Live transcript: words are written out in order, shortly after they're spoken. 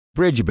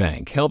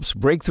Bridgebank helps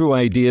breakthrough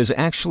ideas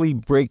actually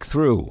break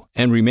through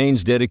and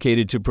remains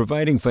dedicated to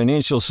providing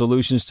financial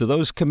solutions to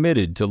those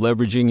committed to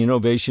leveraging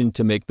innovation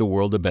to make the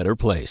world a better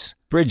place.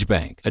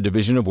 Bridgebank, a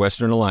division of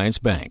Western Alliance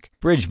Bank.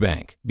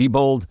 Bridgebank. Be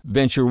bold,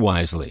 venture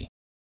wisely.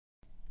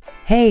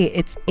 Hey,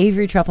 it's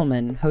Avery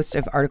Trufelman, host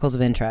of Articles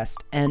of Interest,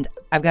 and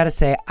I've got to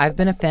say, I've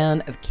been a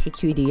fan of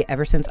KQED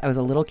ever since I was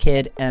a little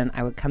kid, and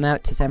I would come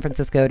out to San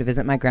Francisco to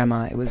visit my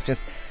grandma. It was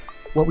just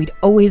what we'd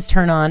always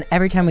turn on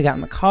every time we got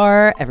in the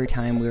car, every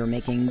time we were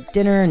making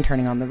dinner and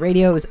turning on the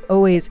radio. It was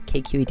always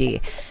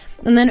KQED.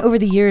 And then over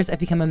the years, I've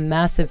become a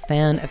massive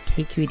fan of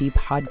KQED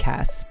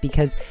podcasts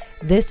because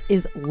this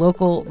is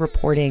local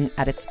reporting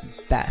at its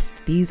best.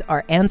 These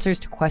are answers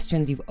to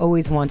questions you've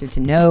always wanted to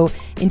know,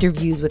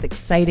 interviews with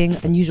exciting,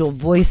 unusual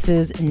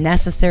voices,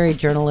 necessary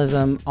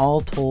journalism,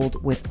 all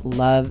told with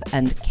love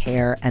and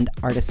care and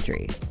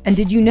artistry. And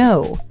did you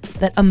know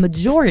that a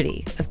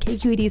majority of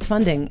KQED's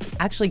funding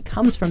actually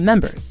comes from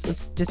members?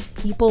 It's just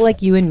people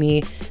like you and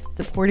me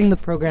supporting the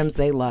programs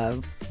they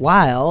love,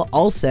 while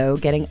also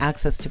getting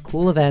access to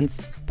cool events,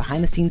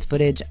 behind-the-scenes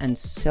footage, and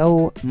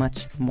so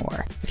much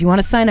more. If you want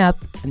to sign up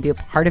and be a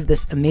part of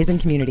this amazing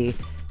community,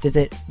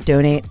 visit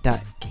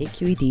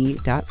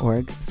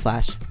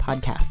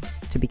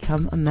donate.kqed.org/podcasts to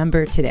become a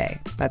member today.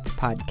 That's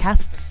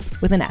podcasts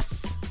with an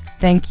S.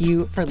 Thank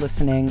you for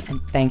listening, and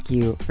thank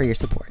you for your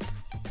support.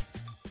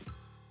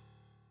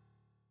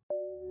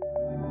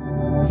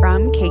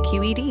 From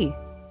KQED.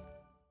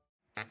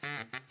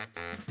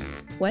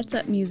 What's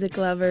up, music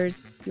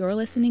lovers? You're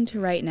listening to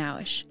Right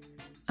Nowish.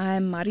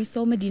 I'm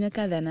Marisol Medina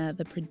Cadena,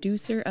 the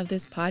producer of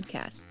this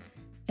podcast,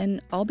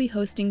 and I'll be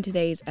hosting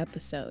today's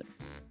episode.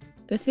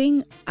 The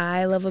thing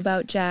I love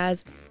about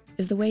jazz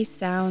is the way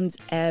sounds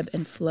ebb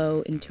and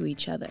flow into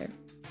each other.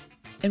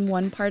 In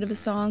one part of a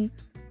song,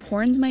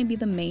 horns might be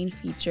the main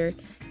feature,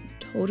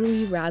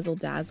 totally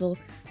razzle-dazzle,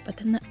 but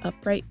then the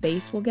upright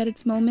bass will get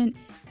its moment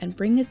and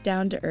bring us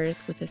down to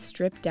earth with a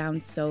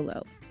stripped-down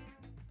solo.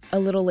 A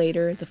little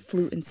later, the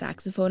flute and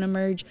saxophone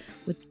emerge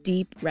with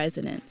deep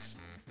resonance.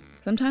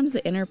 Sometimes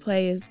the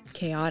interplay is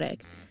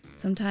chaotic,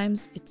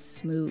 sometimes it's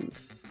smooth.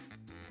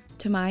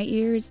 To my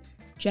ears,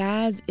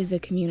 jazz is a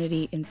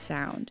community in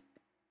sound,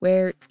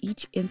 where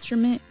each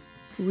instrument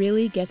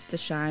really gets to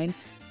shine,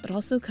 but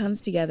also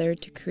comes together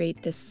to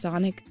create this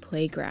sonic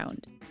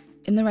playground.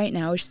 In the Right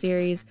Nowish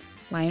series,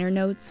 Liner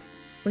Notes,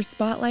 we're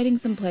spotlighting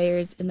some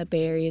players in the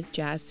Bay Area's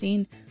jazz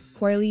scene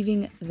who are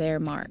leaving their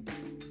mark.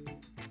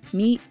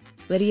 Meet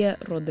Lidia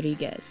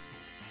Rodriguez.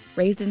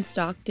 Raised in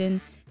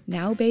Stockton,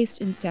 now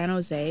based in San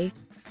Jose,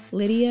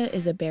 Lidia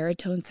is a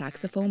baritone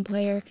saxophone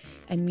player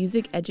and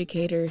music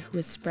educator who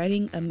is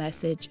spreading a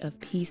message of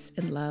peace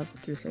and love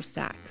through her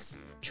sax.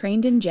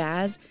 Trained in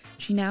jazz,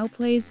 she now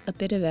plays a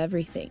bit of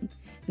everything,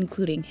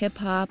 including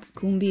hip-hop,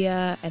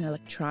 cumbia, and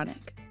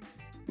electronic.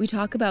 We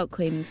talk about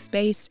claiming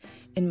space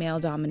in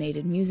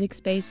male-dominated music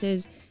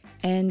spaces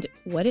and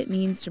what it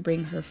means to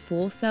bring her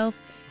full self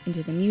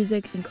into the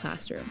music and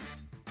classroom.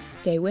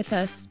 Stay with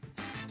us.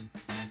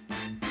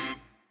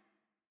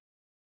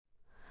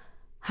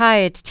 Hi,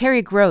 it's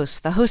Terry Gross,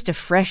 the host of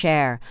Fresh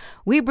Air.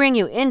 We bring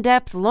you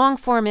in-depth,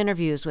 long-form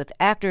interviews with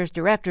actors,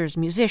 directors,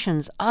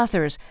 musicians,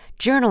 authors,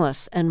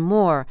 journalists, and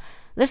more.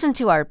 Listen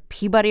to our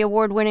Peabody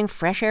Award-winning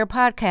Fresh Air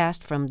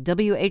podcast from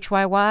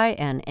WHYY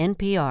and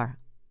NPR.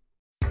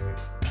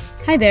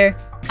 Hi there,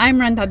 I'm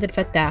Rand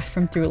Abdel-Fattah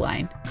from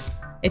Throughline.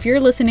 If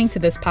you're listening to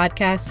this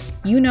podcast,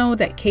 you know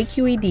that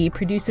KQED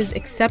produces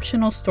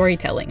exceptional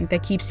storytelling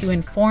that keeps you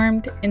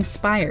informed,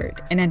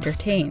 inspired, and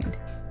entertained.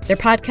 Their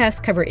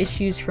podcasts cover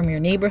issues from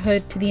your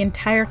neighborhood to the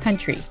entire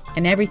country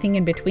and everything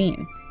in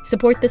between.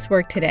 Support this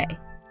work today.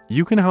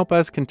 You can help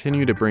us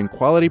continue to bring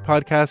quality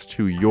podcasts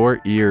to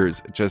your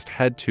ears. Just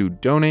head to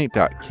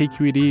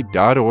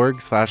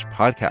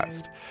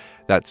donate.kqed.org/podcast.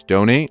 That's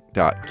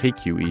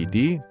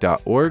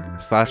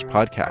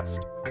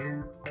donate.kqed.org/podcast.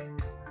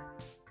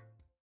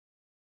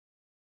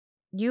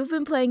 You've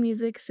been playing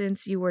music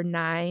since you were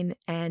 9,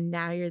 and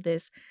now you're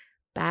this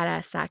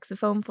badass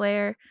saxophone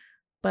player,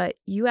 but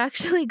you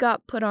actually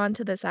got put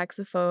onto the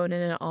saxophone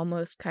in an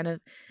almost kind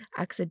of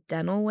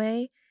accidental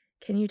way.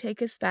 Can you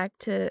take us back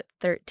to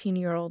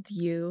 13-year-old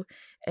you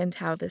and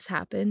how this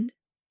happened?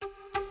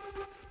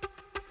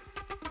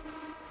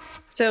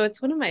 So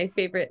it's one of my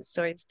favorite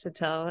stories to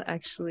tell,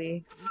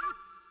 actually.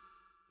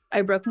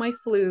 I broke my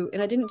flute,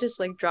 and I didn't just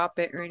drop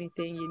it or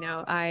anything,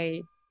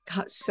 I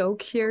got so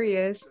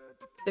curious.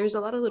 There's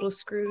a lot of little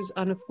screws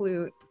on a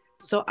flute.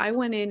 So I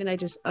went in and I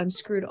just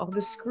unscrewed all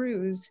the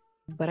screws,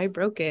 but I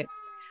broke it.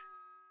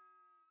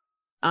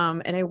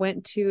 And I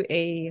went to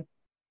a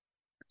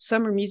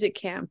summer music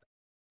camp.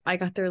 I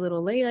got there a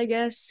little late, I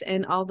guess,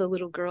 and all the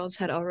little girls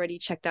had already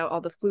checked out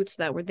all the flutes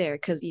that were there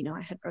because,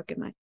 I had broken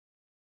mine.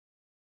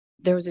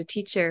 There was a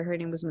teacher, her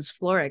name was Miss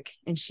Florick,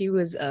 and she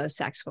was a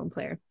saxophone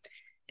player.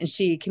 And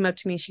she came up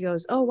to me and she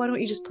goes, "Oh, why don't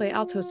you just play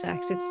alto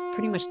sax? It's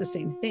pretty much the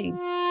same thing."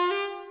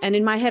 And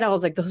in my head, I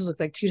was like, those look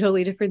like two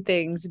totally different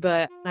things,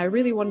 but I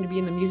really wanted to be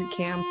in the music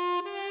camp.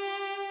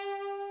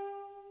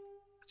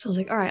 So I was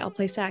like, all right, I'll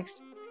play sax.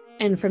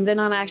 And from then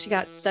on, I actually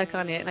got stuck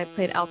on it, and I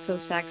played alto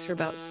sax for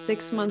about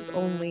 6 months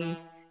only.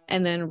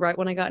 And then right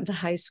when I got into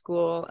high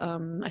school,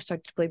 I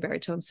started to play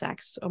baritone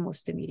sax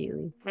almost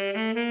immediately.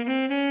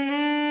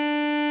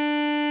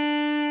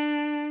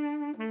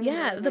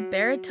 Yeah, the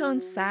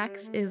baritone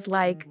sax is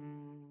like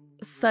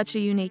such a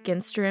unique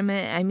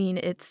instrument. I mean,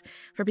 it's,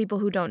 for people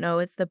who don't know,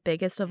 it's the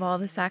biggest of all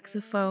the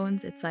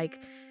saxophones. It's like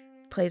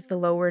plays the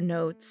lower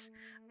notes,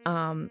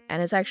 and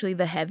it's actually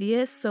the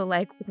heaviest. So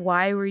like,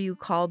 why were you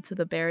called to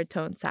the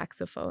baritone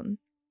saxophone?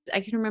 I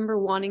can remember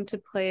wanting to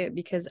play it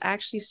because I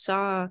actually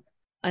saw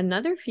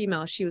another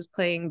female. She was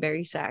playing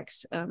bari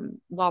sax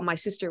while my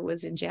sister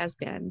was in jazz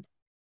band.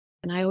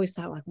 And I always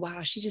thought, like,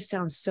 wow, she just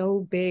sounds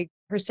so big.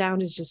 Her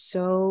sound is just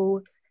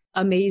so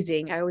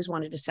amazing. I always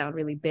wanted to sound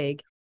really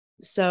big.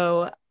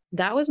 So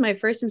that was my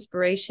first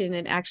inspiration.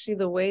 And actually,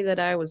 the way that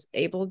I was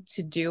able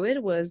to do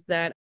it was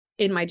that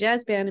in my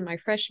jazz band in my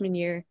freshman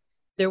year,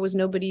 there was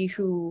nobody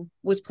who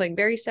was playing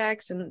bari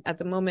sax. And at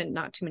the moment,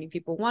 not too many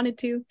people wanted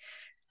to.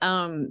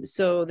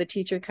 So the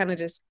teacher kind of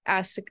just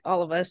asked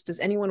all of us,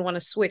 does anyone want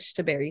to switch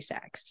to bari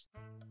sax?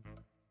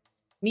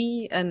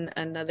 Me and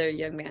another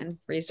young man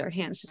raised our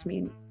hands,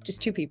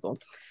 just two people.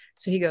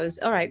 So he goes,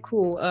 all right,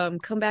 cool.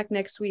 Come back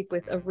next week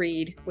with a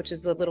reed, which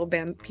is the little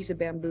piece of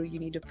bamboo you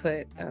need to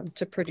put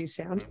to produce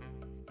sound.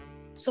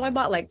 So I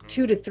bought like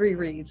 2 to 3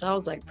 reeds. I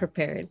was like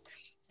prepared.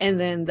 And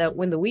then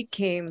when the week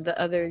came, the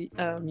other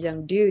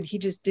young dude, he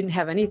just didn't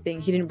have anything.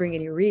 He didn't bring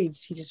any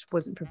reeds. He just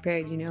wasn't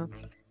prepared, you know.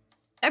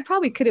 I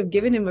probably could have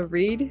given him a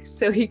reed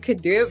so he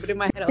could do it. But in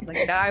my head, I was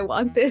like, nah, I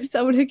want this.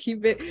 I'm going to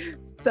keep it.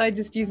 So I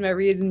just used my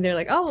reeds, and they're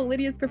like, oh,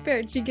 Lydia's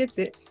prepared. She gets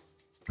it.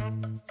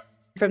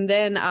 From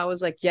then, I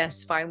was like,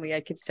 yes, finally,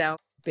 I could sound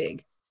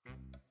big.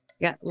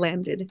 Got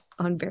landed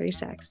on bari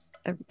sax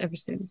ever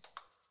since.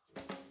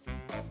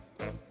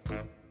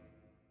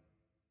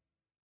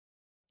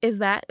 Is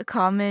that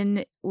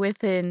common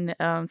within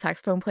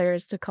saxophone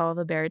players to call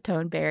the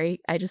baritone Barry?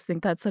 I just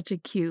think that's such a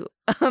cute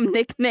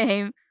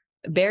nickname.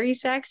 Bari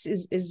sax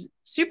is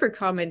super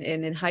common,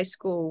 and in high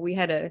school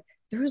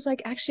there was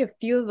like actually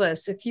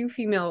a few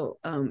female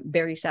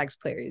bari sax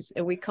players,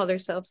 and we called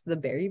ourselves the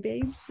Bari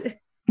Babes,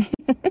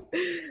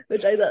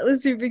 which I thought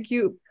was super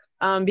cute.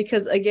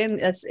 Because again,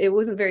 it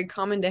wasn't very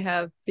common to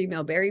have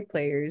female bari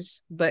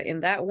players, but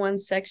in that one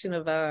section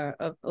of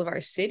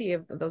our city,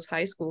 of those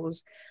high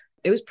schools,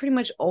 it was pretty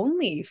much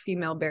only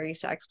female bari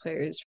sax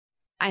players.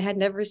 I had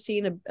never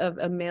seen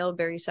a male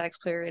bari sax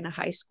player in a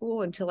high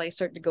school until I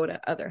started to go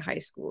to other high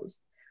schools,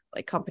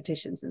 like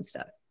competitions and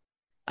stuff.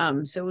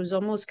 So it was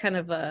almost kind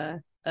of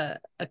a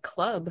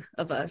club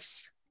of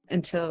us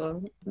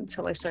until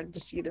I started to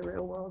see the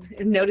real world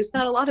and notice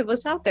not a lot of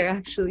us out there,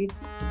 actually.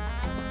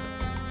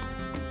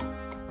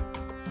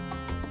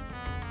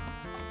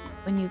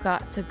 When you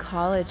got to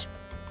college,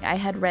 I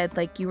had read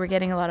like you were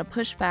getting a lot of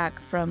pushback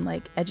from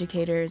like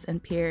educators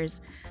and peers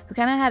who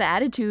kind of had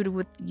attitude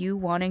with you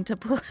wanting to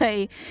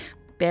play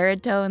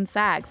baritone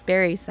sax,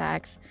 bari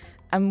sax.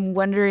 I'm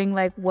wondering,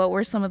 like, what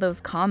were some of those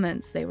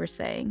comments they were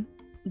saying?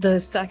 The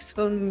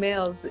saxophone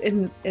males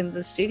in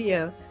the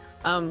studio,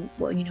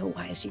 well, you know,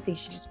 why does she think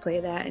she just play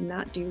that and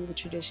not do the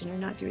tradition or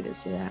not do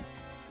this or that?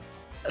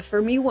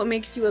 For me, what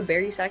makes you a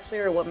bari sax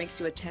player, or what makes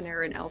you a tenor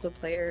or an alto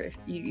player,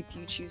 if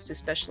you choose to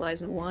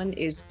specialize in one,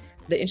 is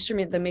the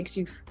instrument that makes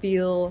you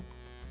feel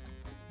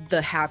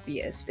the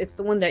happiest. It's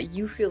the one that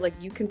you feel like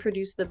you can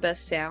produce the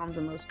best sound,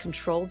 the most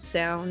controlled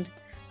sound,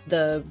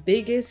 the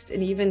biggest,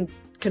 and even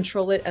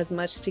control it as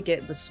much to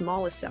get the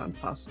smallest sound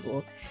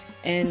possible.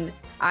 And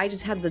I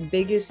just had the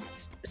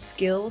biggest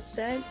skill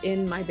set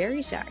in my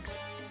bari sax.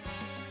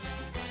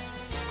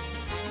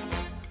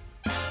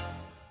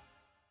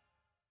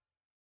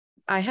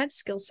 I had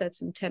skill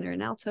sets in tenor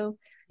and alto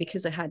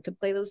because I had to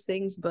play those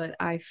things, but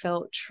I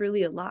felt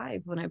truly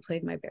alive when I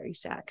played my bari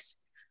sax.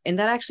 And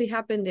that actually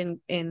happened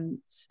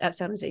at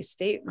San Jose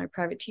State. My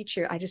private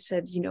teacher, I just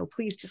said, you know,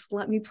 please just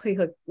let me play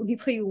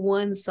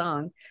one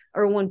song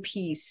or one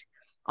piece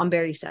on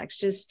bari sax.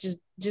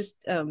 Just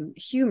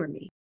humor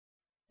me.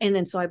 And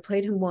then so I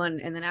played him one,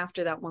 and then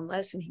after that one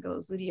lesson, he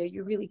goes, Lydia,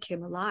 you really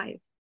came alive.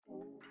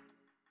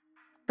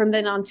 From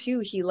then on too,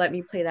 he let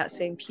me play that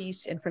same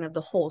piece in front of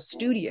the whole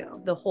studio.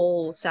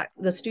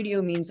 The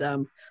studio means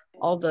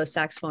all the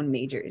saxophone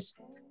majors.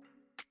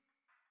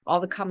 All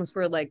the comments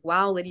were like,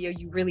 wow, Lydia,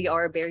 you really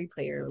are a bari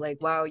player.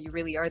 Like, wow, you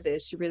really are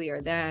this, you really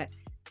are that.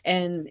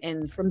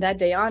 And from that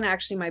day on,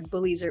 actually, my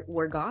bullies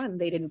were gone.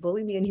 They didn't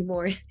bully me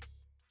anymore.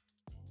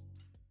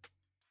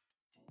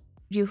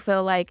 Do you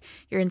feel like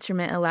your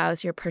instrument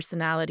allows your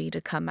personality to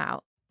come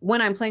out?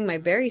 When I'm playing my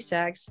bari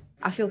sax,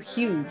 I feel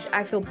huge.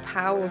 I feel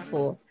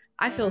powerful.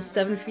 I feel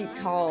 7 feet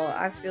tall.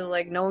 I feel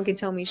like no one can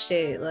tell me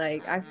shit.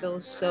 Like, I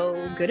feel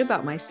so good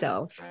about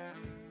myself.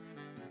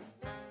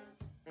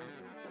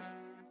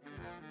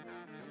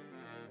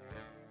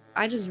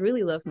 I just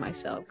really love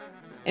myself.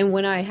 And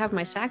when I have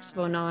my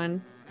saxophone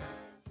on,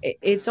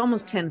 it's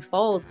almost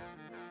tenfold.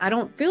 I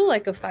don't feel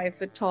like a 5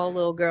 foot tall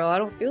little girl. I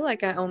don't feel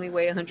like I only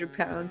weigh 100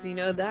 pounds. You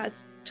know,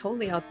 that's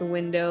totally out the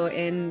window.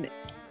 And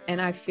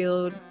I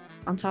feel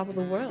on top of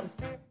the world.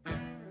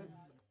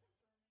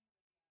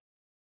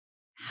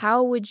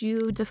 how would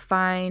you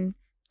define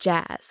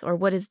jazz, or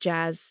what does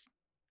jazz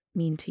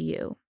mean to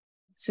you?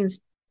 Since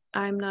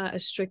I'm not a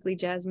strictly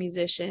jazz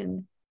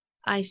musician,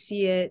 I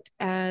see it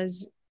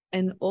as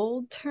an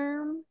old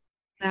term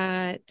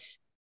that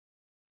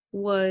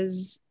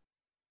was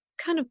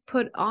kind of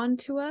put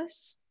onto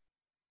us,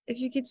 if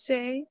you could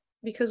say,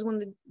 because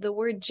when the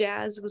word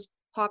jazz was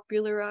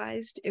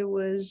popularized, it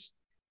was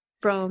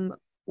from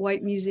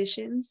white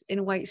musicians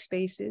in white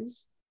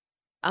spaces,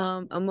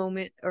 a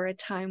moment or a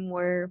time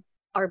where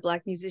our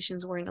Black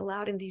musicians weren't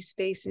allowed in these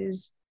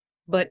spaces,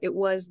 but it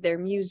was their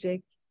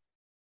music.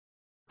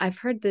 I've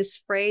heard this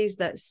phrase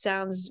that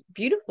sounds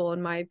beautiful,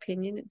 in my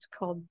opinion. It's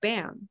called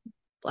BAM,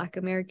 Black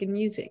American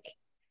music.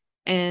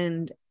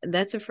 And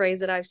that's a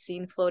phrase that I've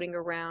seen floating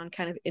around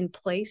kind of in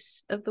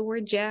place of the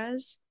word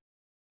jazz.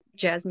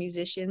 Jazz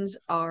musicians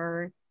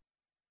are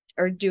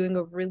doing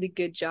a really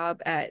good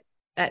job at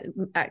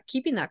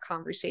keeping that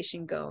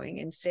conversation going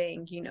and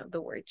saying, you know, the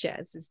word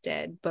jazz is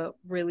dead, but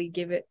really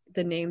give it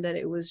the name that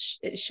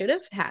it should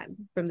have had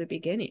from the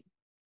beginning.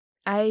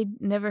 I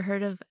never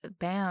heard of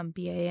BAM,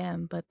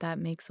 B-A-M, but that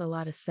makes a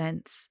lot of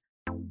sense.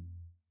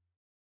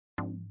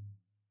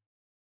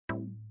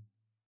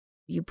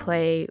 You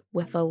play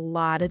with a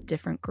lot of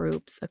different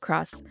groups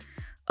across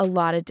a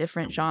lot of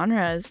different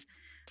genres.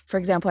 For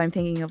example, I'm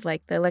thinking of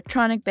like the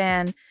electronic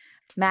band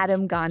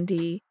Madame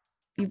Gandhi.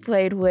 You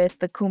played with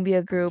the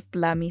cumbia group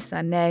La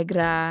Misa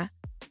Negra,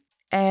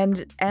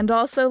 and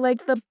also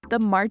like the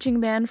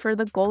marching band for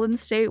the Golden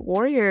State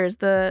Warriors,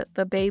 the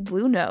Bay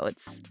Blue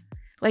Notes.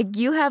 Like,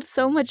 you have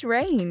so much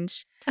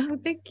range. Oh,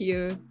 thank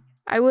you.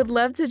 I would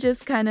love to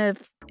just kind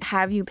of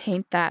have you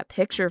paint that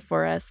picture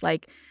for us,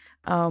 like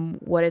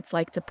what it's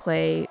like to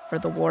play for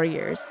the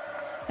Warriors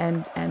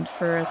and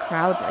for a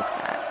crowd like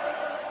that.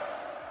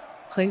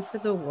 Playing for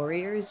the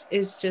Warriors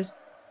is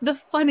just the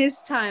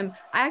funnest time.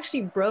 I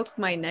actually broke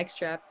my neck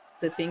strap,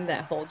 the thing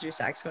that holds your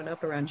saxophone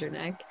up around your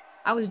neck.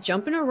 I was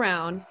jumping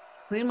around,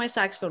 playing my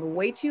saxophone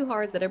way too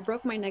hard that I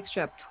broke my neck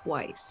strap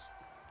twice.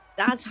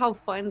 That's how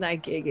fun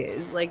that gig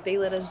is. Like, they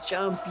let us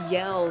jump,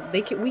 yell.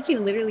 We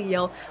can literally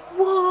yell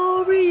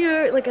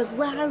 "Warrior" like as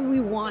loud as we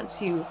want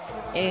to,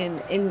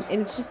 and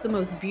it's just the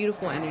most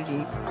beautiful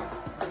energy.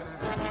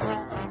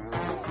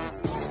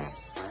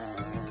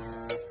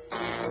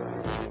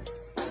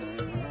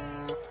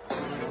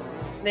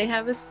 They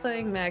have us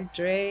playing Mac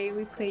Dre.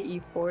 We play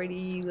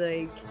E40.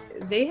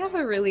 Like, they have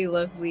a really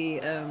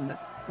lovely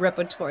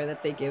repertoire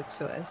that they give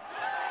to us.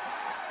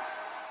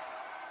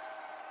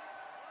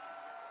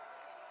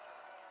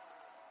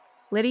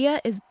 Lidia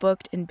is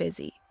booked and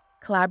busy,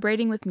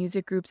 collaborating with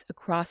music groups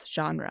across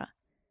genre.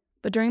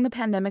 But during the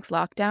pandemic's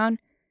lockdown,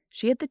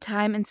 she had the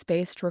time and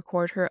space to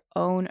record her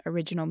own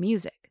original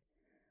music.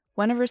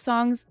 One of her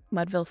songs,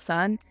 Mudville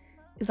Sun,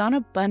 is on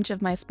a bunch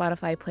of my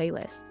Spotify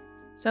playlists.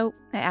 So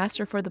I asked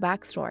her for the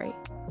backstory.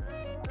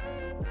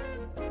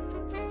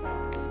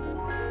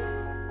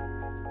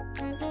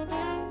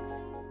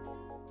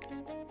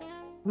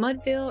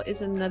 Mudville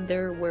is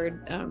another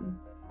word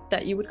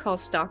that you would call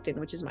Stockton,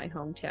 which is my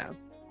hometown.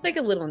 It's like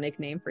a little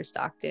nickname for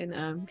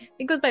Stockton.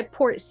 It goes by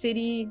Port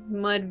City,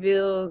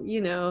 Mudville,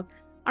 you know.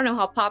 I don't know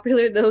how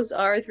popular those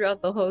are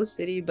throughout the whole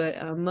city, but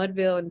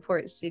Mudville and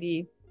Port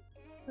City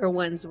are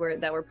ones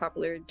that were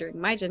popular during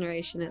my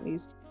generation, at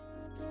least.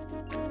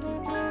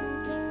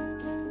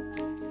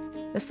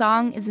 The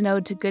song is an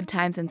ode to good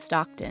times in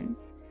Stockton.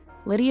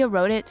 Lidia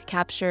wrote it to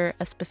capture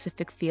a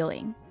specific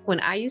feeling.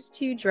 When I used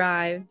to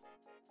drive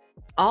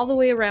all the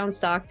way around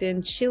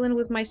Stockton, chilling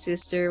with my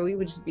sister, we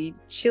would just be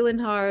chilling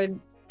hard.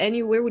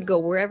 Anywhere, would go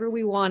wherever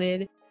we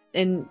wanted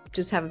and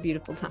just have a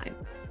beautiful time.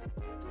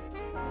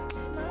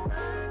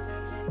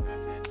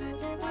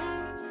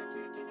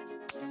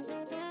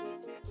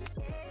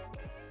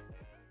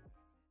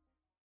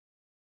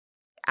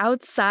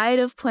 Outside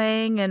of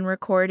playing and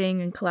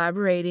recording and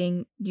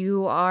collaborating,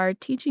 you are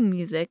teaching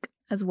music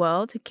as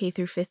well to K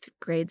through 5th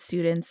grade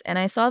students. And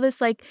I saw this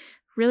like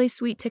really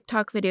sweet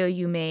TikTok video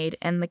you made,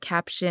 and the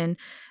caption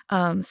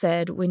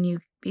said, "When you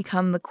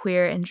become the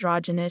queer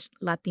androgynous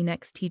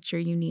Latinx teacher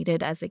you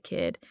needed as a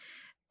kid."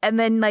 And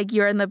then like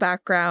you're in the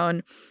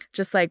background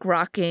just like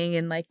rocking,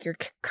 and like your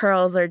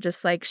curls are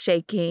just like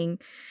shaking.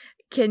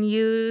 Can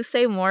you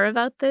say more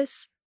about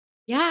this?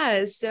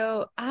 Yeah,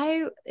 so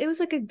it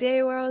was like a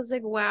day where I was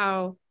like,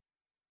 wow,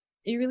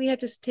 you really have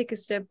to take a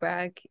step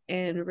back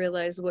and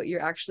realize what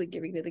you're actually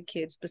giving to the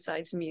kids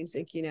besides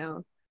music, you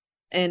know.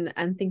 And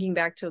I'm thinking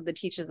back to the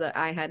teachers that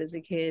I had as a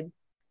kid.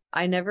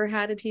 I never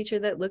had a teacher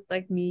that looked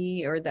like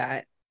me or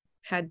that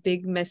had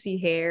big messy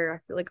hair.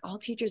 I feel like all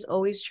teachers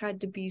always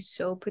tried to be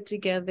so put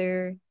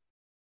together.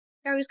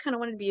 I always kind of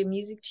wanted to be a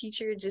music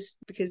teacher just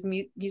because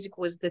music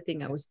was the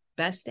thing I was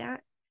best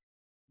at,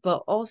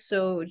 but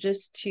also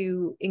just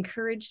to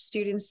encourage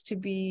students to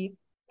be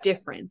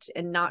different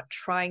and not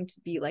trying to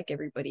be like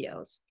everybody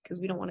else,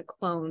 because we don't want to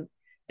clone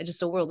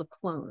just a world of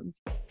clones.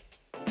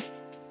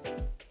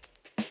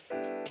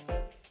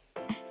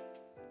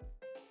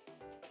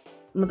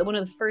 One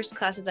of the first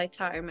classes I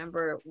taught, I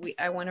remember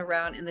I went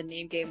around and the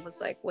name game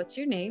was like, what's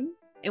your name?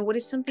 And what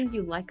is something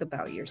you like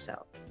about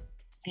yourself?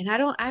 And I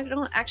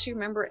don't actually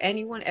remember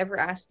anyone ever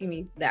asking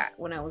me that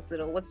when I was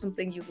little. What's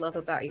something you love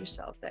about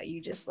yourself that you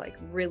just like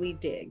really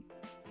dig?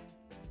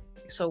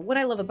 So what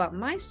I love about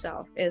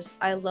myself is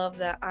I love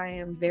that I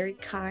am very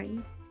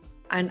kind,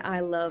 and I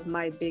love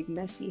my big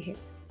messy hair.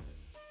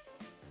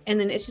 And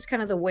then it's just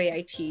kind of the way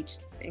I teach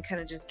and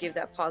kind of just give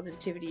that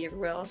positivity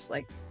everywhere else.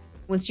 Like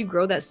once you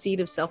grow that seed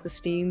of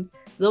self-esteem,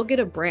 they'll get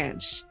a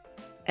branch.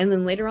 And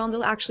then later on,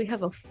 they'll actually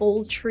have a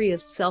full tree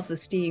of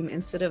self-esteem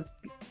instead of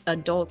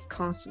adults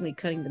constantly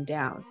cutting them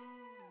down.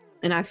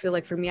 And I feel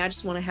like for me, I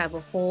just want to have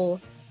a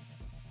whole,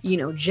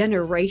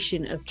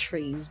 generation of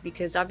trees,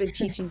 because I've been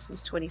teaching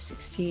since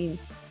 2016.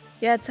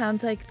 Yeah, it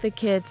sounds like the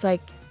kids,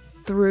 like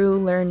through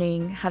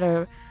learning how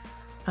to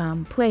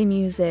play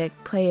music,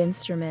 play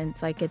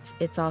instruments, like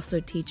it's also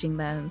teaching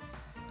them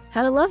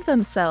how to love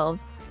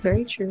themselves.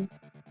 Very true.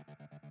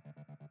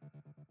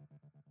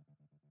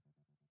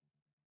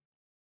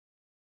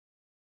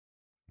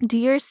 Do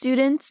your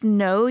students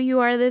know you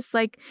are this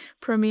like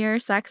premier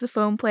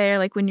saxophone player?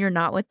 Like when you're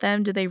not with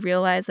them, do they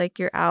realize like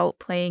you're out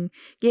playing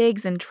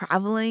gigs and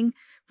traveling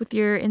with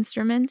your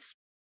instruments?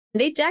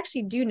 They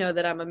actually do know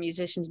that I'm a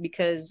musician,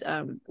 because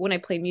when I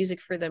play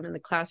music for them in the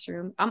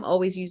classroom, I'm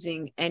always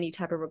using any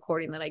type of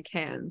recording that I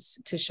can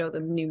to show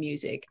them new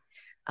music.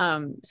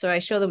 So I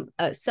show them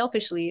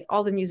selfishly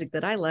all the music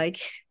that I like,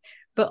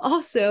 but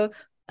also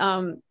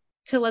to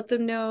let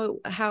them know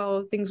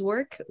how things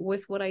work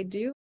with what I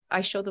do. I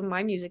show them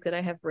my music that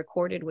I have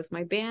recorded with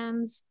my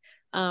bands,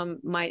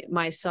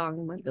 my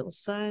song, My Little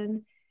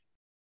Son.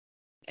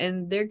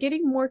 And they're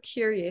getting more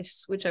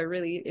curious, which I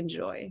really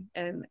enjoy.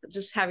 And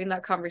just having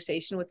that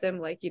conversation with them,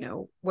 like,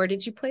 where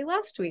did you play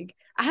last week?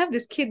 I have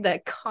this kid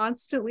that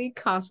constantly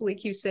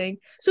keeps saying,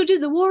 so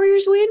did the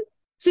Warriors win?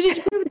 So did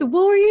you play with the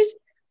Warriors?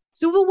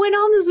 So what went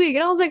on this week?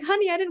 And I was like,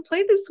 honey, I didn't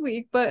play this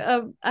week, but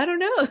I don't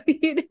know.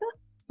 And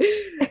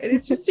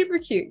it's just super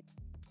cute.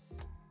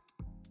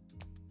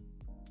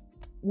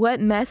 What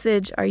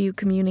message are you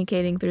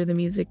communicating through the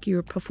music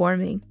you're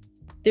performing?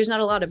 There's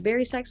not a lot of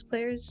bari sax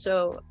players,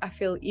 so I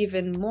feel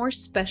even more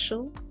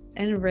special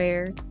and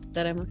rare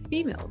that I'm a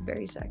female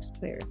bari sax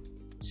player.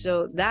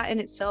 So that in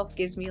itself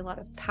gives me a lot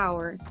of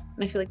power,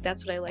 and I feel like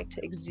that's what I like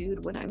to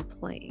exude when I'm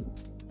playing.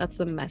 That's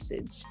the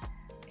message,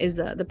 is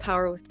the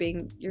power of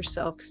being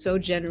yourself so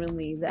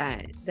genuinely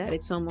that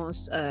it's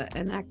almost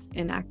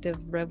an active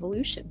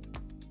revolution.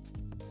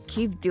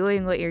 Keep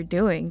doing what you're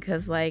doing,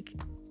 because like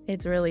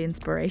it's really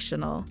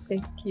inspirational.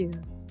 Thank you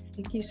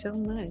so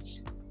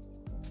much.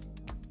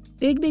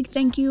 Big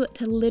thank you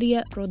to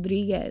Lidia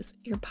Rodriguez.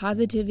 Your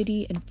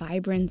positivity and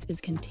vibrance is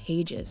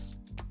contagious.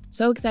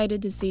 So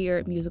excited to see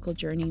your musical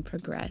journey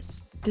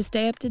progress. To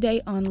stay up to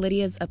date on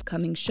Lidia's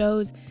upcoming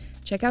shows,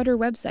 check out her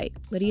website,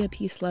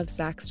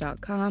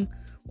 lydiapeacelovesax.com,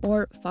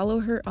 or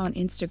follow her on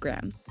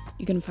Instagram.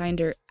 You can find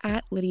her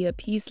at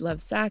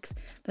lydiapeacelovesax,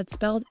 that's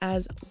spelled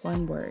as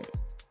one word.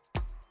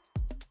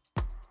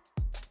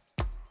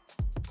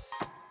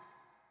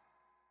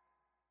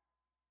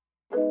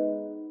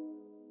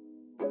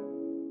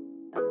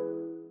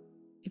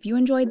 If you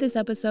enjoyed this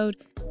episode,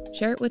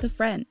 share it with a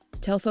friend.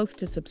 Tell folks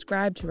to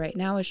subscribe to Right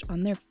Nowish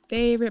on their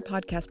favorite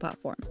podcast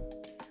platform.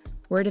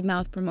 Word of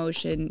mouth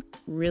promotion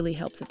really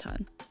helps a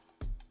ton.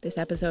 This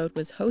episode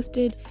was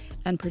hosted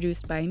and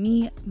produced by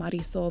me,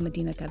 Marisol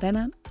Medina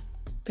Cadena.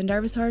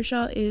 Pendarvis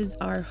Harshaw is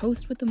our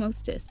host with the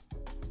mostest.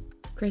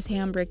 Chris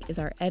Hambrick is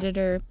our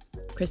editor.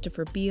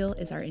 Christopher Beal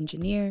is our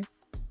engineer.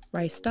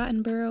 Rice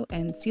Stottenborough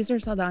and Cesar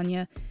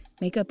Saldana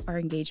make up our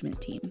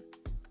engagement team.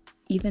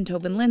 Ethan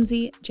Tobin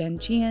Lindsay, Jen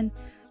Chian,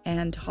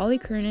 and Holly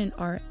Kernan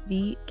are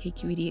the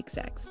KQED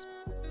execs.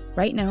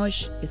 Right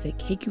Nowish is a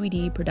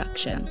KQED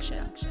production.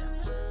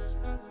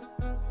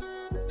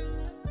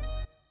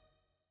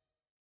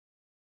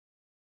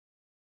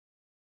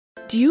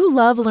 Do you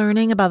love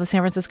learning about the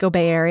San Francisco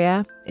Bay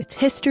Area? Its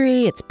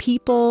history, its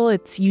people,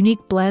 its unique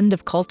blend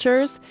of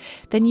cultures?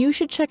 Then you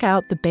should check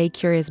out the Bay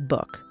Curious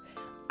book.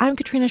 I'm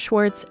Katrina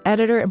Schwartz,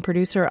 editor and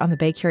producer on the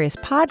Bay Curious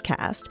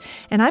podcast,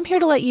 and I'm here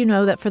to let you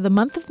know that for the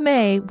month of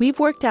May, we've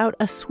worked out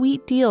a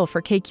sweet deal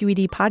for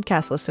KQED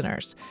podcast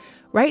listeners.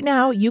 Right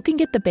now, you can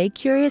get the Bay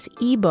Curious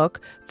ebook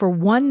for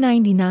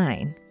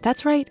 $1.99.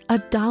 That's right,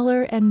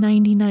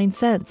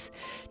 $1.99.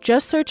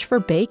 Just search for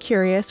Bay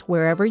Curious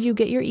wherever you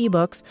get your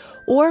ebooks,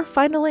 or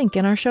find a link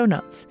in our show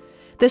notes.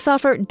 This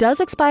offer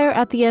does expire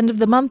at the end of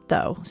the month,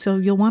 though, so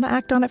you'll want to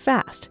act on it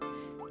fast.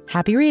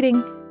 Happy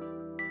reading!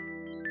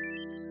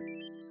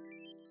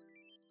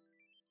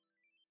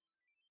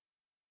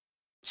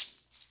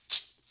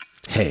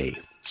 Hey,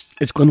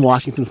 it's Glenn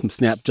Washington from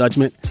Snap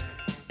Judgment,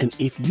 and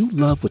if you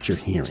love what you're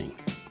hearing,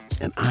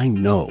 and I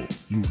know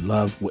you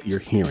love what you're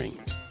hearing,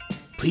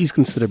 please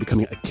consider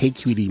becoming a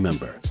KQED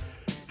member.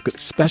 You get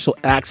special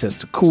access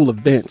to cool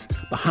events,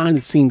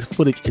 behind-the-scenes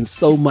footage, and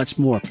so much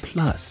more.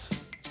 Plus,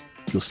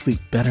 you'll sleep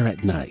better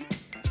at night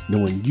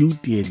knowing you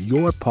did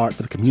your part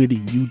for the community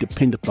you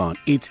depend upon.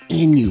 It's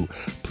in you.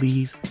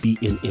 Please be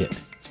in it.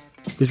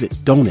 Visit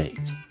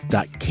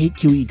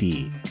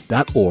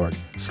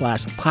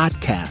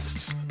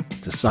donate.kqed.org/podcasts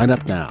to sign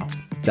up now.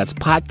 That's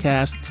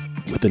podcast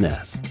with an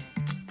S.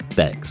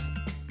 Thanks.